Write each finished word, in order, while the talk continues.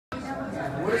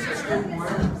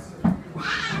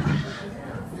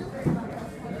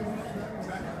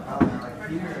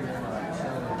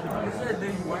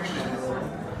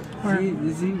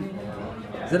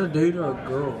Is that a dude or a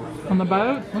girl? On the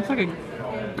boat? Looks like a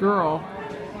girl.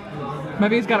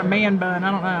 Maybe he's got a man bun,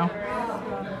 I don't know.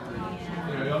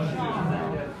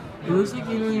 It looks like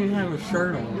he don't even have a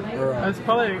shirt on. That's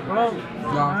probably, well,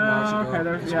 no, okay,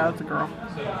 yeah, that's a girl.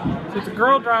 So it's a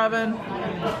girl driving,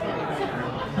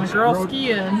 and a girl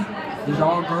skiing. These are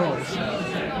all girls.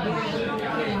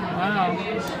 Wow.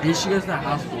 And she goes to the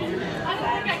hospital.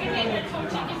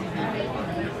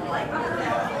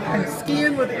 And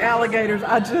skiing with the alligators,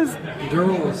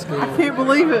 Girl is skiing. I can't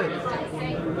believe it.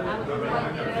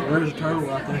 There's a turtle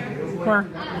right there. Where? It's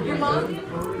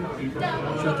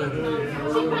right there.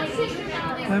 I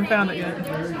haven't found it yet.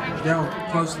 Down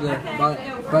close to there,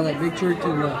 by that big tree to the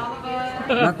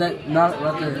left. Not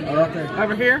right there. Right there.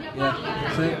 Over here?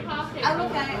 Yeah. See it?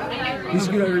 You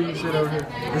scoot over. You sit over here.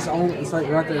 It's like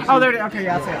right there. Oh, there it is. Okay,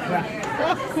 yeah, I see it. Yeah.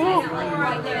 Oh, cool.